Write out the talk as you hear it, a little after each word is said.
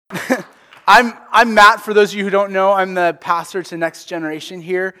I'm Matt. For those of you who don't know, I'm the pastor to Next Generation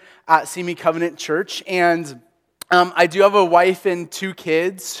here at Simi Covenant Church, and I do have a wife and two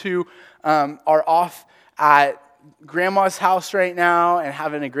kids who are off at grandma's house right now and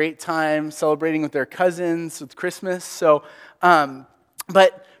having a great time celebrating with their cousins with Christmas. So,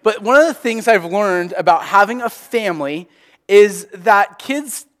 but one of the things I've learned about having a family is that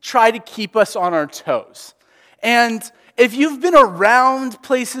kids try to keep us on our toes. And if you've been around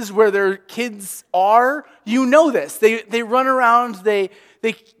places where their kids are, you know this. They run around, they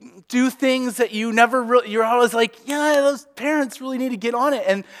do things that you never really, you're always like, yeah, those parents really need to get on it.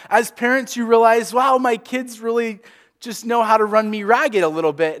 And as parents, you realize, wow, my kids really just know how to run me ragged a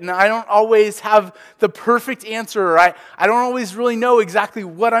little bit. And I don't always have the perfect answer, or I don't always really know exactly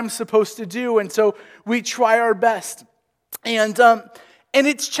what I'm supposed to do. And so we try our best. And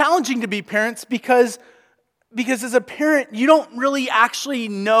it's challenging to be parents because as a parent, you don't really actually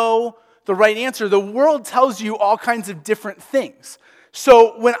know the right answer. The world tells you all kinds of different things.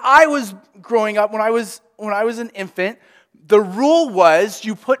 So when I was growing up, when I was an infant, the rule was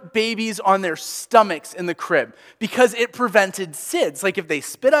you put babies on their stomachs in the crib because it prevented SIDS. Like if they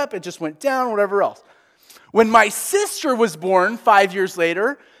spit up, it just went down, whatever else. When my sister was born 5 years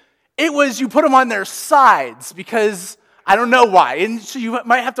later, it was you put them on their sides because I don't know why. And so you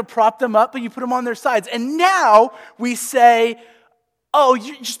might have to prop them up, but you put them on their sides. And now we say, oh,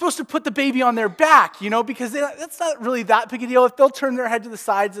 you're supposed to put the baby on their back, because that's not really that big a deal. If they'll turn their head to the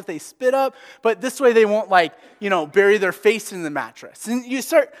sides if they spit up, but this way they won't bury their face in the mattress. And you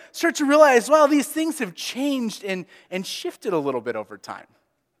start to realize, wow, these things have changed and shifted a little bit over time.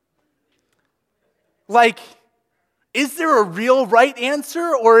 Like, is there a real right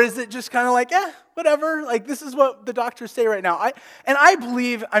answer, or is it just kind of like, whatever, like this is what the doctors say right now. I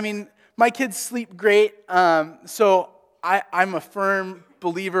believe, my kids sleep great, so I'm a firm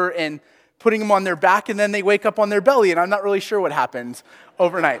believer in putting them on their back and then they wake up on their belly, and I'm not really sure what happened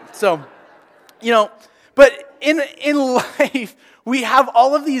overnight. So, but in life, we have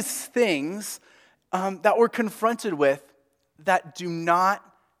all of these things that we're confronted with that do not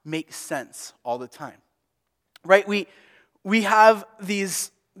make sense all the time. Right? We have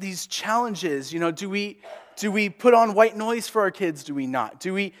these challenges. Do we put on white noise for our kids? Do we not?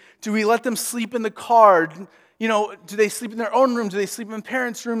 Do we let them sleep in the car? Do they sleep in their own room? Do they sleep in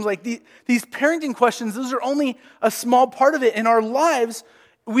parents' rooms? Like these parenting questions, those are only a small part of it. In our lives,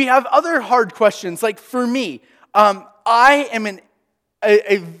 we have other hard questions. Like for me, I am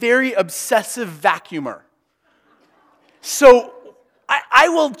a very obsessive vacuumer. So I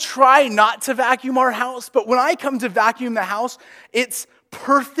will try not to vacuum our house, but when I come to vacuum the house, it's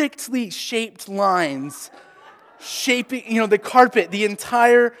perfectly shaped lines, shaping, the carpet the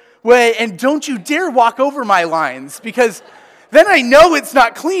entire way. And don't you dare walk over my lines, because then I know it's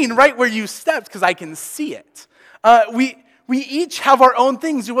not clean right where you stepped, because I can see it. We each have our own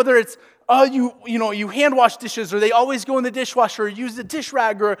things, whether it's you hand wash dishes, or they always go in the dishwasher, or use a dish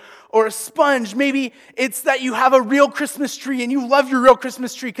rag or a sponge. Maybe it's that you have a real Christmas tree and you love your real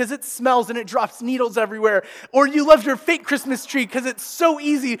Christmas tree because it smells and it drops needles everywhere. Or you love your fake Christmas tree because it's so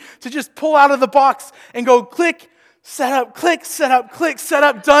easy to just pull out of the box and go click, set up, click, set up, click, set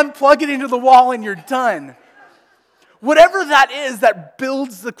up, done, plug it into the wall, and you're done. Whatever that is that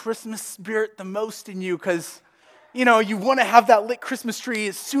builds the Christmas spirit the most in you, because you want to have that lit Christmas tree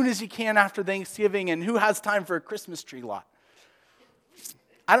as soon as you can after Thanksgiving, and who has time for a Christmas tree lot?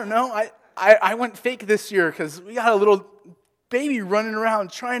 I don't know. I went fake this year because we got a little baby running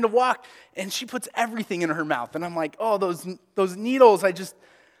around trying to walk, and she puts everything in her mouth. And I'm like, oh, those needles, I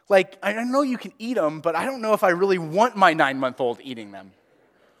know you can eat them, but I don't know if I really want my 9-month-old eating them.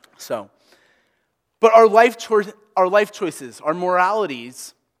 So, but our life choices, our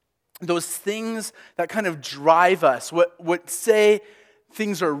moralities, those things that kind of drive us, what say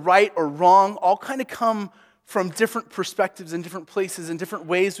things are right or wrong, all kind of come from different perspectives and different places and different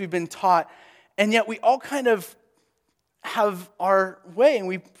ways we've been taught. And yet we all kind of have our way, and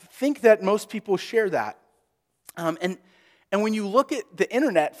we think that most people share that. And when you look at the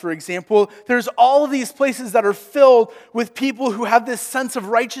internet, for example, there's all of these places that are filled with people who have this sense of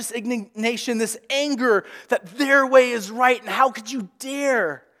righteous indignation, this anger that their way is right, and how could you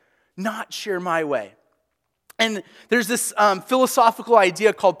dare not share my way? And there's this philosophical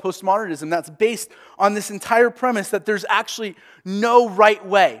idea called postmodernism that's based on this entire premise that there's actually no right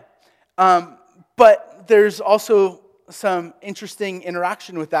way. But there's also some interesting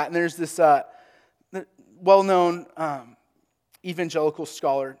interaction with that. And there's this well-known evangelical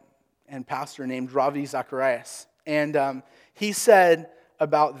scholar and pastor named Ravi Zacharias. And he said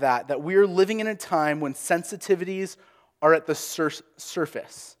about that we're living in a time when sensitivities are at the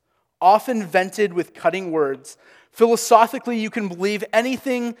surface. often vented with cutting words. Philosophically, you can believe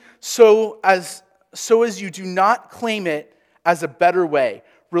anything so as you do not claim it as a better way.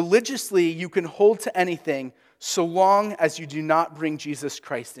 Religiously, you can hold to anything so long as you do not bring Jesus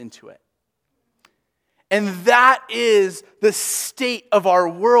Christ into it. And that is the state of our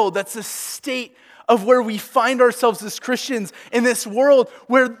world. That's the state of where we find ourselves as Christians in this world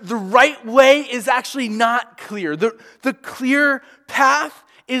where the right way is actually not clear. The clear path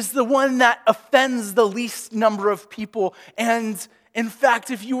is the one that offends the least number of people. And in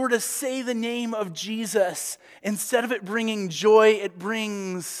fact, if you were to say the name of Jesus, instead of it bringing joy, it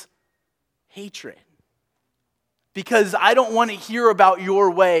brings hatred. Because I don't want to hear about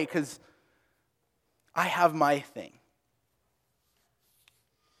your way because I have my thing.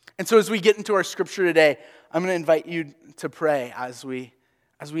 And so as we get into our scripture today, I'm going to invite you to pray as we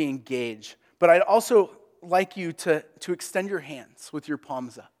engage. But I'd also like you to extend your hands with your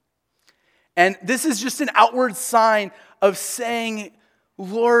palms up. And this is just an outward sign of saying,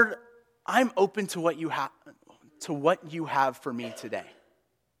 Lord, I'm open to what you have for me today.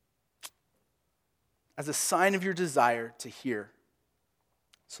 As a sign of your desire to hear.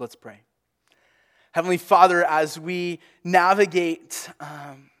 So let's pray. Heavenly Father, as we navigate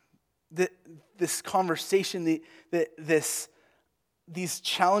this conversation, these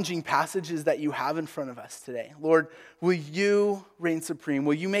challenging passages that you have in front of us today, Lord, will you reign supreme?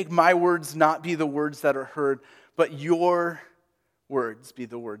 Will you make my words not be the words that are heard, but your words be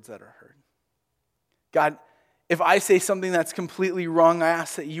the words that are heard? God, if I say something that's completely wrong, I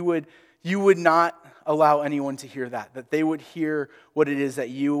ask that you would not allow anyone to hear that they would hear what it is that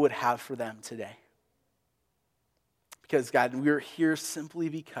you would have for them today. Because, God, we're here simply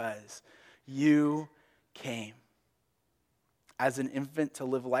because you came as an infant to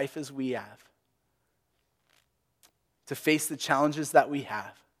live life as we have, to face the challenges that we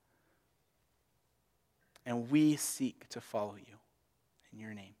have, and we seek to follow you. In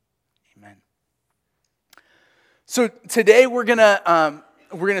your name, amen. So today we're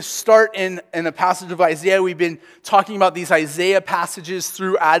gonna start in a passage of Isaiah. We've been talking about these Isaiah passages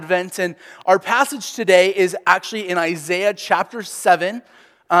through Advent, and our passage today is actually in Isaiah chapter 7,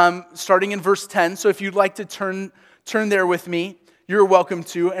 starting in verse 10. So if you'd like to turn there with me, you're welcome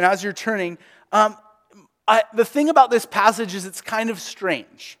to. And as you're turning, the thing about this passage is it's kind of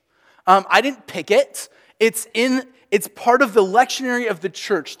strange. I didn't pick it. It's part of the lectionary of the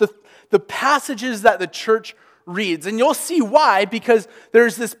church, the passages that the church reads. And you'll see why, because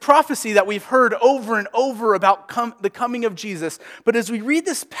there's this prophecy that we've heard over and over about the coming of Jesus. But as we read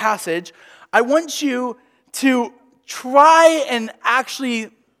this passage, I want you to try and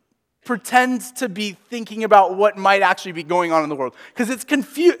actually pretend to be thinking about what might actually be going on in the world. Because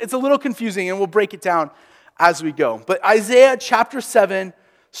it's a little confusing, and we'll break it down as we go. But Isaiah chapter 7,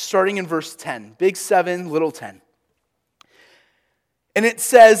 starting in verse 10. Big 7, little 10. And it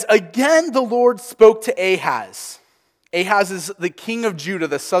says, "Again the Lord spoke to Ahaz." Ahaz is the king of Judah,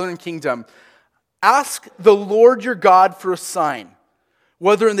 the southern kingdom. "Ask the Lord your God for a sign,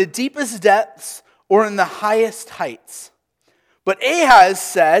 whether in the deepest depths or in the highest heights." But Ahaz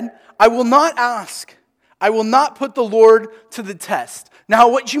said, "I will not ask. I will not put the Lord to the test." Now,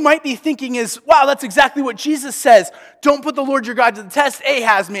 what you might be thinking is, wow, that's exactly what Jesus says. Don't put the Lord your God to the test.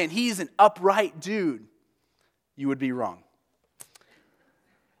 Ahaz, man, he's an upright dude. You would be wrong.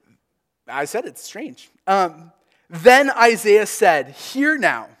 I said it's strange. Then Isaiah said, "Hear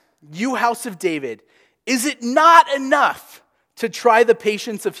now, you house of David, is it not enough to try the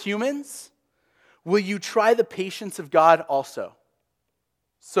patience of humans? Will you try the patience of God also?"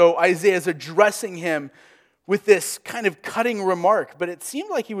 So Isaiah is addressing him with this kind of cutting remark, but it seemed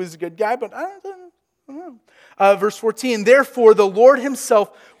like he was a good guy, but I don't know. Verse 14, "Therefore the Lord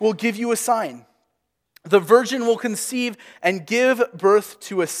himself will give you a sign. The virgin will conceive and give birth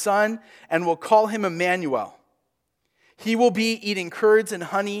to a son and will call him Emmanuel. He will be eating curds and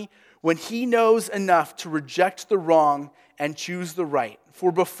honey when he knows enough to reject the wrong and choose the right.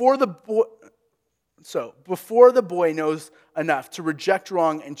 For before the boy knows enough to reject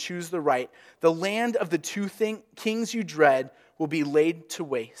wrong and choose the right, the land of the two kings you dread will be laid to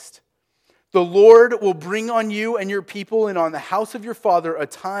waste. The Lord will bring on you and your people and on the house of your father a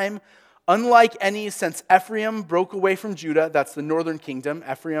time unlike any since Ephraim broke away from Judah." That's the northern kingdom,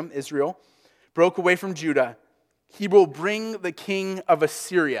 Ephraim, Israel, broke away from Judah. "He will bring the king of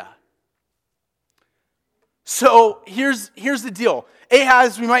Assyria." So here's the deal.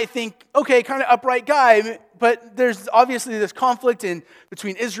 Ahaz, we might think, okay, kind of upright guy, but there's obviously this conflict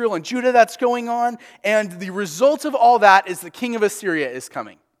between Israel and Judah that's going on, and the result of all that is the king of Assyria is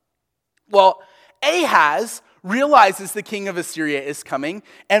coming. Well, Ahaz realizes the king of Assyria is coming,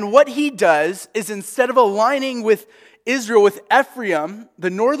 and what he does is instead of aligning with Israel, with Ephraim, the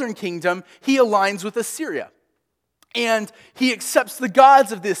northern kingdom, he aligns with Assyria. And he accepts the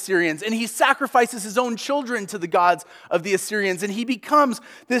gods of the Assyrians, and he sacrifices his own children to the gods of the Assyrians, and he becomes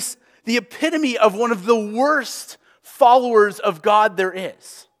the epitome of one of the worst followers of God there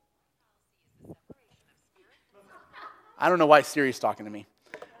is. I don't know why Siri's talking to me.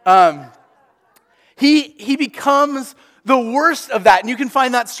 He becomes the worst of that, and you can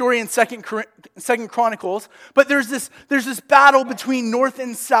find that story in Second Chronicles. But there's this battle between north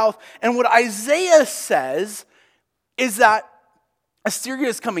and south, and what Isaiah says is that Assyria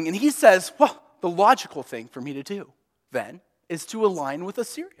is coming, and he says, well, the logical thing for me to do then is to align with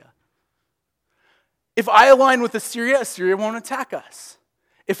Assyria. If I align with Assyria, Assyria won't attack us.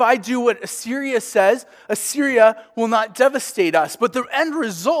 If I do what Assyria says, Assyria will not devastate us. But the end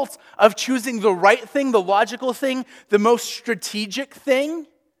result of choosing the right thing, the logical thing, the most strategic thing,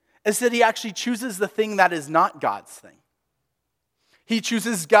 is that he actually chooses the thing that is not God's thing. He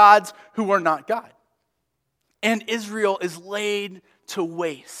chooses gods who are not God. And Israel is laid to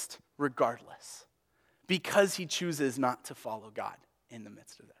waste regardless, because he chooses not to follow God in the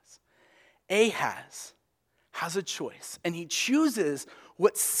midst of this. Ahaz has a choice, and he chooses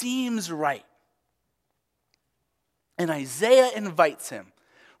what seems right. And Isaiah invites him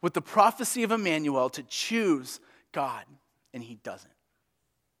with the prophecy of Emmanuel to choose God, and he doesn't.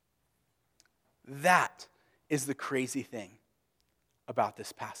 That is the crazy thing about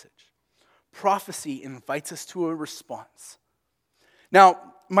this passage. Prophecy invites us to a response. Now,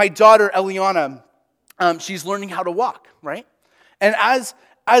 my daughter, Eliana, she's learning how to walk, right? And as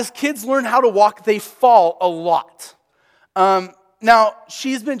kids learn how to walk, they fall a lot. Now,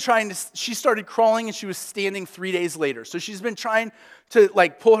 she started crawling and she was standing 3 days later. So she's been trying to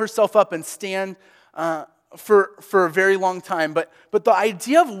pull herself up and stand for a very long time. But the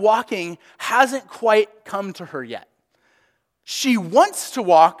idea of walking hasn't quite come to her yet. She wants to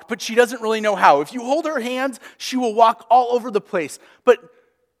walk, but she doesn't really know how. If you hold her hands, she will walk all over the place. But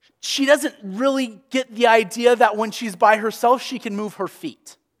she doesn't really get the idea that when she's by herself, she can move her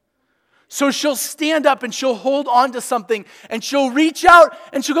feet. So she'll stand up and she'll hold on to something and she'll reach out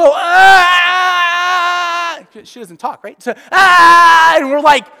and she'll go, ah! She doesn't talk, right? So, ah! And we're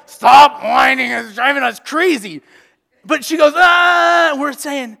like, stop whining, it's driving us crazy. But she goes, ah! And we're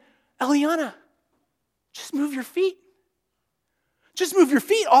saying, Eliana, just move your feet. Just move your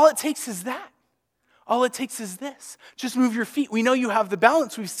feet. All it takes is that. All it takes is this. Just move your feet. We know you have the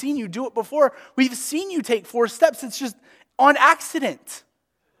balance. We've seen you do it before. We've seen you take 4 steps. It's just on accident.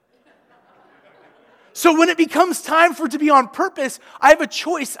 So when it becomes time for it to be on purpose, I have a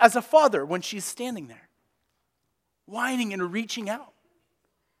choice as a father when she's standing there, whining and reaching out.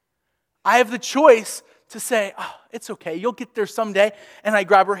 I have the choice to say, oh, it's okay. You'll get there someday. And I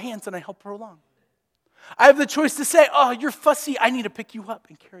grab her hands and I help her along. I have the choice to say, oh, you're fussy. I need to pick you up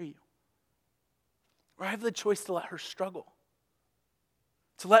and carry you. Or I have the choice to let her struggle.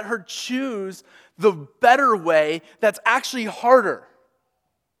 To let her choose the better way that's actually harder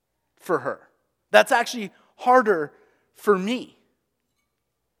for her. That's actually harder for me.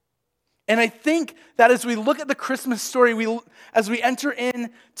 And I think that as we look at the Christmas story, as we enter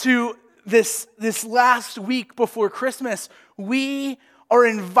into this last week before Christmas, we are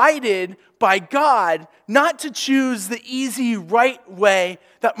invited by God not to choose the easy, right way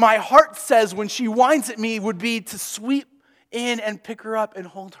that my heart says when she whines at me would be to sweep in and pick her up and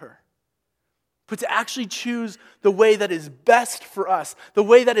hold her. But to actually choose the way that is best for us, the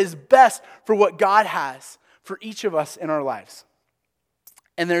way that is best for what God has for each of us in our lives.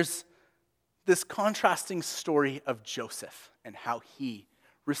 And there's this contrasting story of Joseph and how he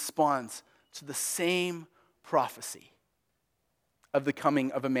responds to the same prophecy of the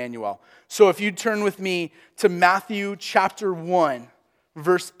coming of Emmanuel. So if you turn with me to Matthew chapter 1,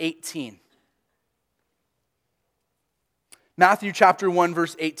 verse 18. Matthew chapter 1,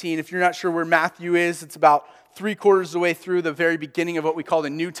 verse 18. If you're not sure where Matthew is, it's about 3/4 of the way through the very beginning of what we call the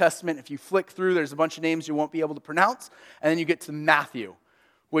New Testament. If you flick through, there's a bunch of names you won't be able to pronounce. And then you get to Matthew,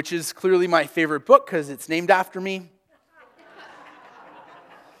 which is clearly my favorite book because it's named after me.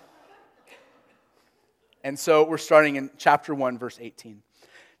 And so we're starting in chapter 1, verse 18.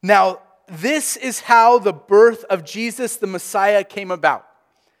 Now, this is how the birth of Jesus the Messiah came about.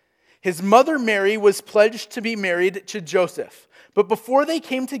 His mother Mary was pledged to be married to Joseph. But before they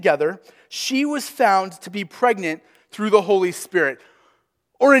came together, she was found to be pregnant through the Holy Spirit.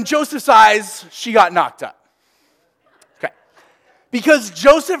 Or in Joseph's eyes, she got knocked up. Okay. Because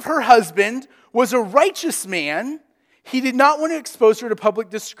Joseph, her husband, was a righteous man, he did not want to expose her to public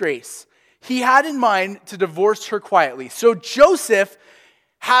disgrace. he had in mind to divorce her quietly. So Joseph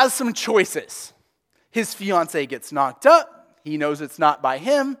has some choices. His fiancée gets knocked up. He knows it's not by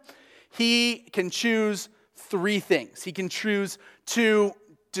him. He can choose 3 things. He can choose to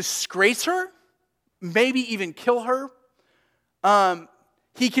disgrace her, maybe even kill her.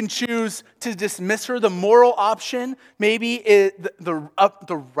 He can choose to dismiss her. The moral option, maybe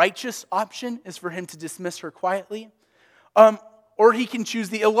the righteous option is for him to dismiss her quietly. Or he can choose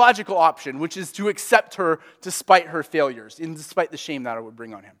the illogical option, which is to accept her despite her failures and despite the shame that it would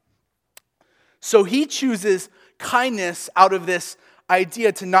bring on him. So he chooses kindness out of this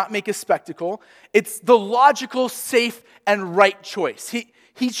idea to not make a spectacle. It's the logical, safe, and right choice.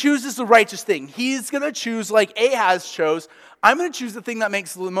 He chooses the righteous thing. He's going to choose like Ahaz chose. I'm going to choose the thing that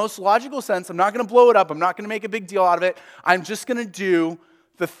makes the most logical sense. I'm not going to blow it up. I'm not going to make a big deal out of it. I'm just going to do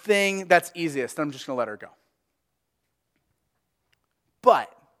the thing that's easiest. I'm just going to let her go.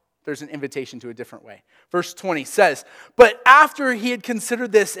 But there's an invitation to a different way. Verse 20 says, "But after he had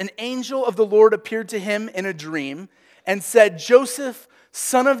considered this, an angel of the Lord appeared to him in a dream and said, 'Joseph,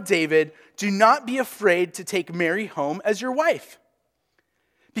 son of David, do not be afraid to take Mary home as your wife.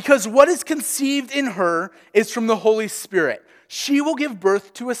 Because what is conceived in her is from the Holy Spirit. She will give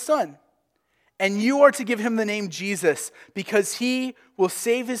birth to a son, and you are to give him the name Jesus, because he will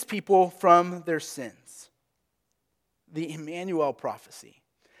save his people from their sins.'" The Emmanuel prophecy.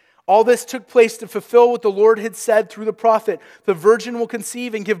 All this took place to fulfill what the Lord had said through the prophet. "The virgin will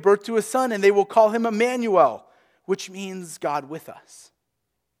conceive and give birth to a son, and they will call him Emmanuel," which means God with us.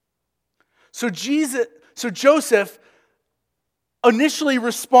 So Joseph initially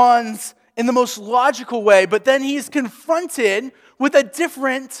responds in the most logical way, but then he's confronted with a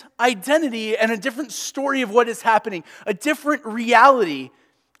different identity and a different story of what is happening, a different reality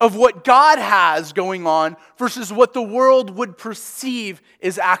of what God has going on versus what the world would perceive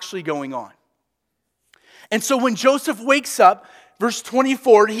is actually going on. And so when Joseph wakes up, verse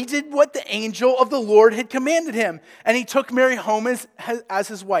 24, he did what the angel of the Lord had commanded him, and he took Mary home as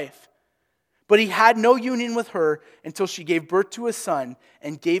his wife. But he had no union with her until she gave birth to a son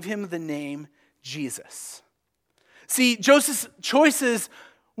and gave him the name Jesus. See, Joseph's choices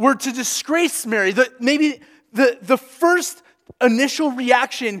were to disgrace Mary. Maybe the first initial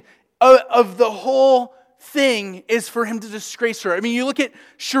reaction of the whole thing is for him to disgrace her. I mean, you look at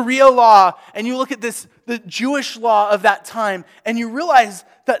Sharia law and you look at the Jewish law of that time, and you realize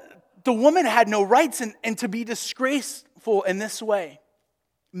that the woman had no rights, and to be disgraceful in this way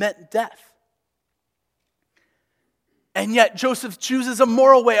meant death. And yet Joseph chooses a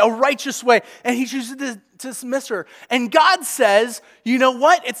moral way, a righteous way, and he chooses to dismiss her. And God says, you know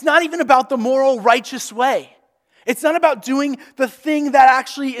what? It's not even about the moral, righteous way. It's not about doing the thing that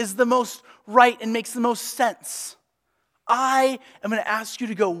actually is the most right and makes the most sense. I am going to ask you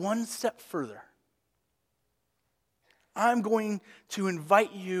to go one step further. I'm going to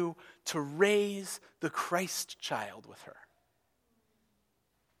invite you to raise the Christ child with her.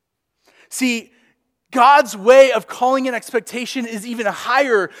 See, God's way of calling an expectation is even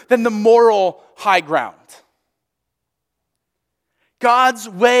higher than the moral high ground. God's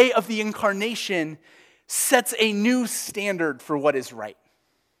way of the incarnation sets a new standard for what is right.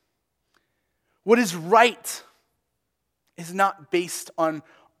 What is right is not based on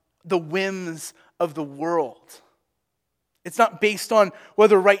the whims of the world. It's not based on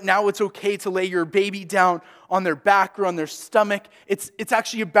whether right now it's okay to lay your baby down on their back or on their stomach. It's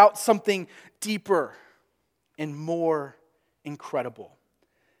actually about something deeper and more incredible.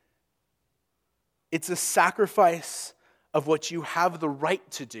 It's a sacrifice of what you have the right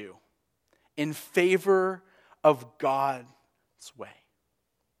to do in favor of God's way,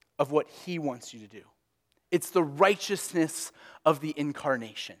 of what He wants you to do. It's the righteousness of the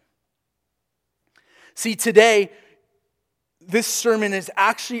incarnation. See, today, this sermon is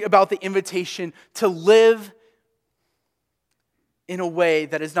actually about the invitation to live in a way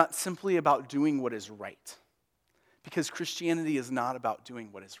that is not simply about doing what is right. Because Christianity is not about doing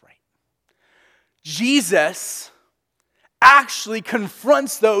what is right. Jesus actually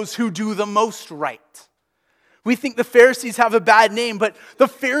confronts those who do the most right. We think the Pharisees have a bad name, but the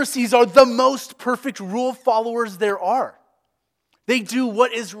Pharisees are the most perfect rule followers there are. They do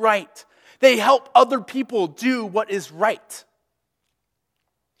what is right. They help other people do what is right.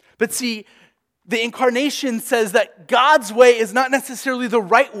 But see, the incarnation says that God's way is not necessarily the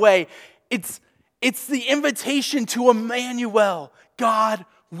right way. It's the invitation to Emmanuel, God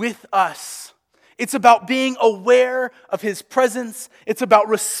with us. It's about being aware of his presence. It's about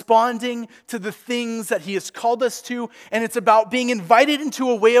responding to the things that he has called us to. And it's about being invited into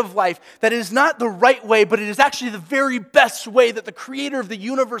a way of life that is not the right way, but it is actually the very best way that the creator of the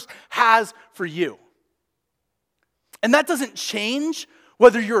universe has for you. And that doesn't change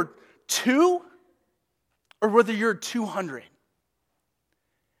whether you're 2 or whether you're 200.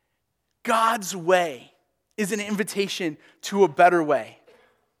 God's way is an invitation to a better way.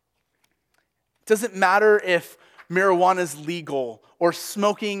 It doesn't matter if marijuana is legal or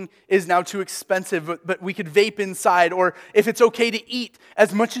smoking is now too expensive, but we could vape inside, or if it's okay to eat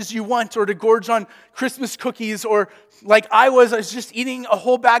as much as you want or to gorge on Christmas cookies, or like I was just eating a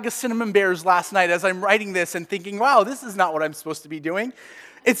whole bag of cinnamon bears last night as I'm writing this and thinking, wow, this is not what I'm supposed to be doing.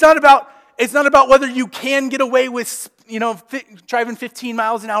 It's not about whether you can get away with, driving 15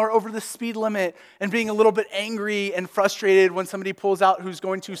 miles an hour over the speed limit and being a little bit angry and frustrated when somebody pulls out who's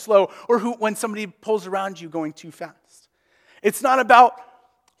going too slow, or when somebody pulls around you going too fast. It's not about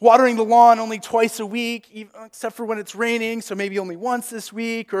watering the lawn only twice a week, except for when it's raining, so maybe only once this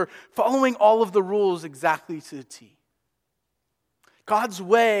week, or following all of the rules exactly to the T. God's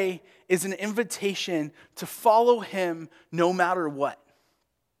way is an invitation to follow him no matter what.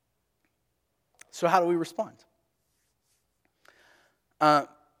 So how do we respond?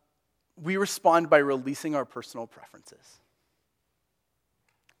 We respond by releasing our personal preferences.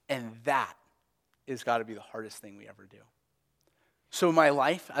 And that has got to be the hardest thing we ever do. So in my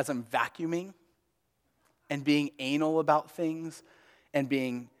life, as I'm vacuuming and being anal about things and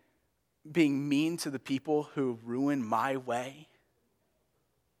being mean to the people who ruin my way,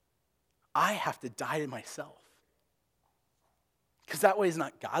 I have to die to myself. Because that way is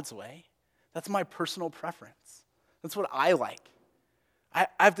not God's way. That's my personal preference. That's what I like. I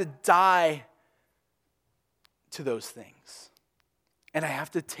have to die to those things. And I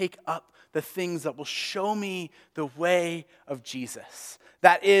have to take up the things that will show me the way of Jesus.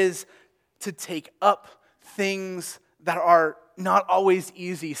 That is to take up things that are not always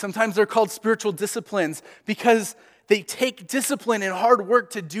easy. Sometimes they're called spiritual disciplines because they take discipline and hard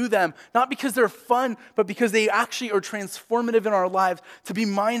work to do them, not because they're fun, but because they actually are transformative in our lives. To be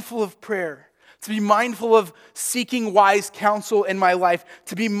mindful of prayer, to be mindful of seeking wise counsel in my life,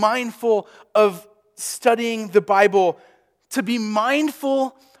 to be mindful of studying the Bible, to be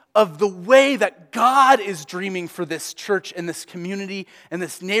mindful of the way that God is dreaming for this church and this community and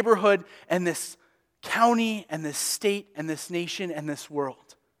this neighborhood and this county and this state and this nation and this world.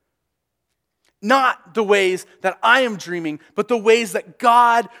 Not the ways that I am dreaming, but the ways that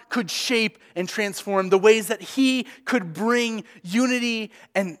God could shape and transform, the ways that he could bring unity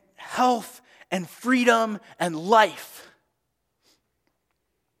and health and freedom and life.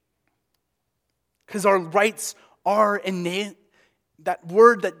 Because our rights are innate. That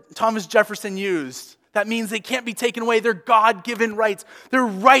word that Thomas Jefferson used, that means they can't be taken away. They're God-given rights. They're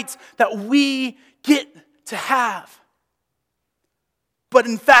rights that we get to have. But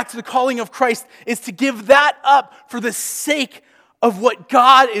in fact, the calling of Christ is to give that up for the sake of what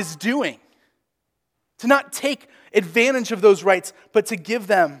God is doing. To not take advantage of those rights, but to give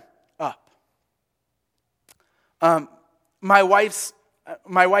them up. My wife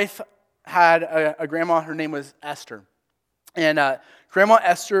had a grandma. Her name was Esther. And Grandma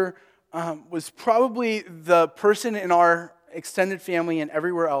Esther was probably the person in our extended family and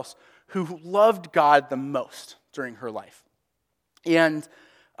everywhere else who loved God the most during her life. And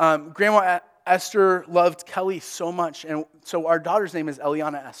Grandma Esther loved Kelly so much, and so our daughter's name is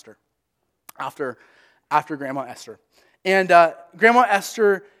Eliana Esther, after Grandma Esther. And Grandma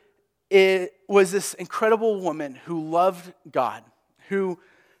Esther was this incredible woman who loved God, who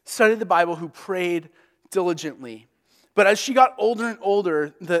studied the Bible, who prayed diligently. But as she got older and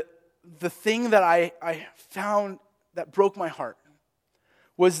older, the thing that I found that broke my heart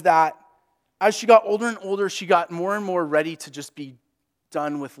was that as she got older and older, she got more and more ready to just be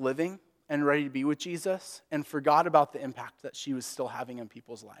done with living and ready to be with Jesus, and forgot about the impact that she was still having in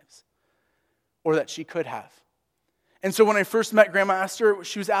people's lives, or that she could have. And so when I first met Grandma Esther,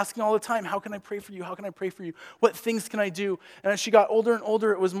 she was asking all the time, how can I pray for you? How can I pray for you? What things can I do? And as she got older and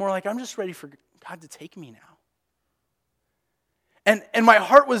older, it was more like, I'm just ready for God to take me now. And my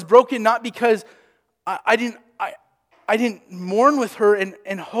heart was broken, not because I didn't mourn with her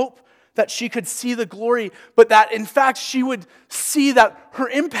and hope that she could see the glory, but that in fact she would see that her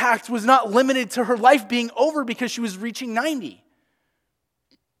impact was not limited to her life being over because she was reaching 90.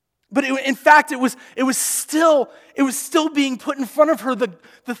 But in fact, it was still being put in front of her, the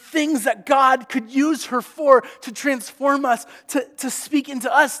things that God could use her for to transform us, to speak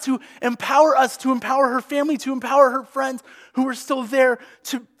into us, to empower her family, to empower her friends who were still there,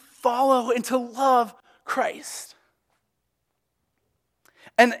 to follow and to love Christ.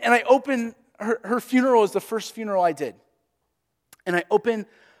 And I opened, her funeral was the first funeral I did. And I opened,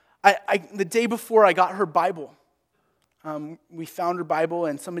 the day before I got her Bible. We found her Bible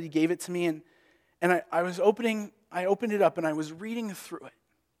and somebody gave it to me. And I opened it up and I was reading through it.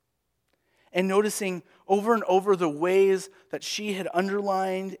 And noticing over and over the ways that she had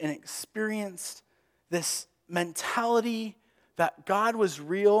underlined and experienced this mentality that God was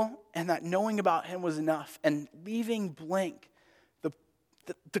real and that knowing about him was enough, and leaving blank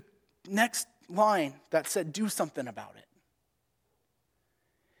the next line that said, do something about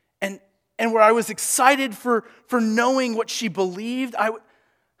it. And where I was excited for knowing what she believed, I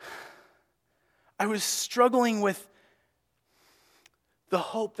was struggling with the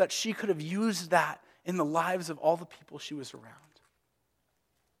hope that she could have used that in the lives of all the people she was around.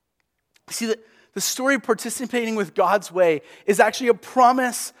 See, the story of participating with God's way is actually a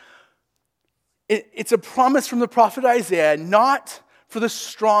promise. It's a promise from the prophet Isaiah, not for the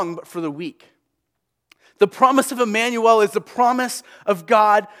strong, but for the weak. The promise of Emmanuel is the promise of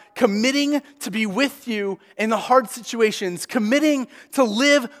God committing to be with you in the hard situations, committing to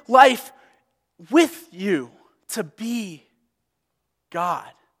live life with you, to be God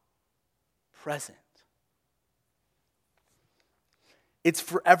present. It's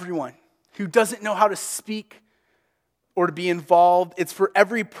for everyone who doesn't know how to speak or to be involved. It's for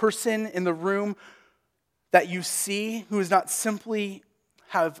every person in the room that you see who does not simply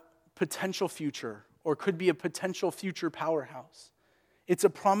have potential future or could be a potential future powerhouse. It's a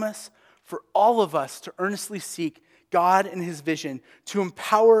promise for all of us to earnestly seek God and his vision, to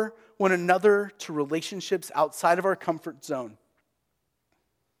empower one another to relationships outside of our comfort zone,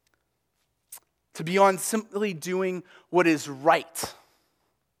 to beyond simply doing what is right,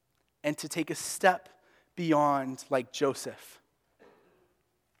 and to take a step beyond, like Joseph,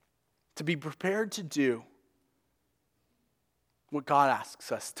 to be prepared to do what God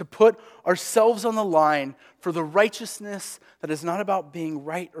asks us, to put ourselves on the line for the righteousness that is not about being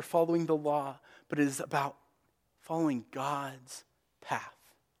right or following the law, but it is about following God's path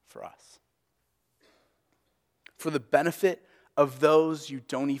for us, for the benefit of those you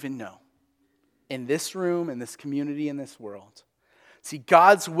don't even know, in this room, in this community, in this world. See,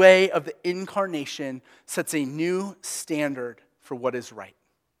 God's way of the incarnation sets a new standard for what is right.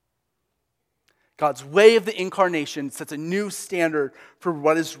 God's way of the incarnation sets a new standard for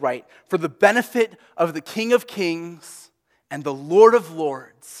what is right, for the benefit of the King of Kings and the Lord of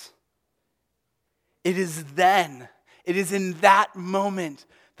Lords. It is in that moment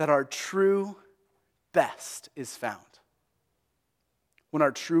that our true best is found, when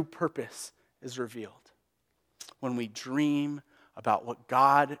our true purpose is revealed, when we dream about what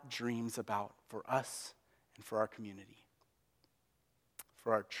God dreams about for us and for our community,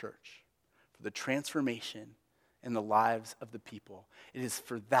 for our church, for the transformation in the lives of the people. It is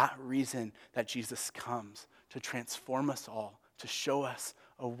for that reason that Jesus comes, to transform us all, to show us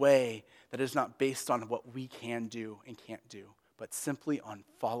a way that is not based on what we can do and can't do, but simply on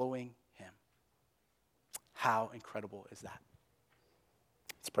following him. How incredible is that?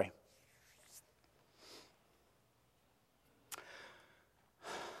 Let's pray.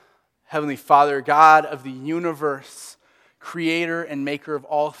 Heavenly Father, God of the universe, creator and maker of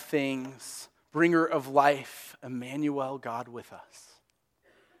all things, bringer of life, Emmanuel, God with us.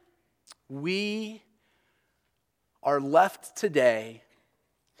 We are left today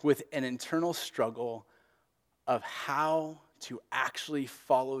with an internal struggle of how to actually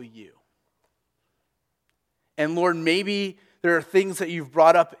follow you. And Lord, maybe there are things that you've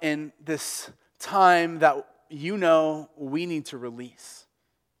brought up in this time that you know we need to release,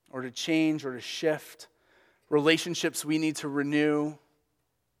 or to change, or to shift, relationships we need to renew,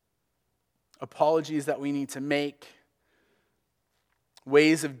 apologies that we need to make,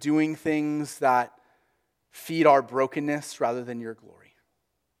 ways of doing things that feed our brokenness rather than your glory.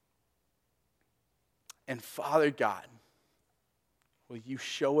 And Father God, will you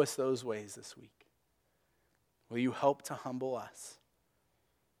show us those ways this week? Will you help to humble us?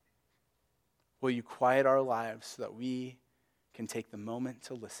 Will you quiet our lives so that we can take the moment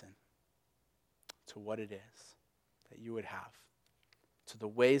to listen to what it is that you would have, to the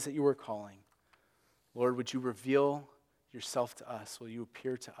ways that you are calling. Lord, would you reveal yourself to us? Will you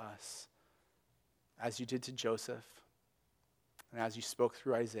appear to us as you did to Joseph and as you spoke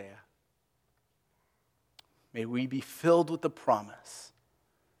through Isaiah? May we be filled with the promise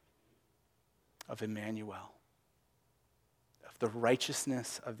of Emmanuel, of the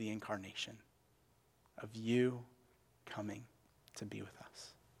righteousness of the incarnation, of you coming to be with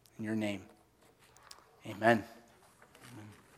us. In your name, amen.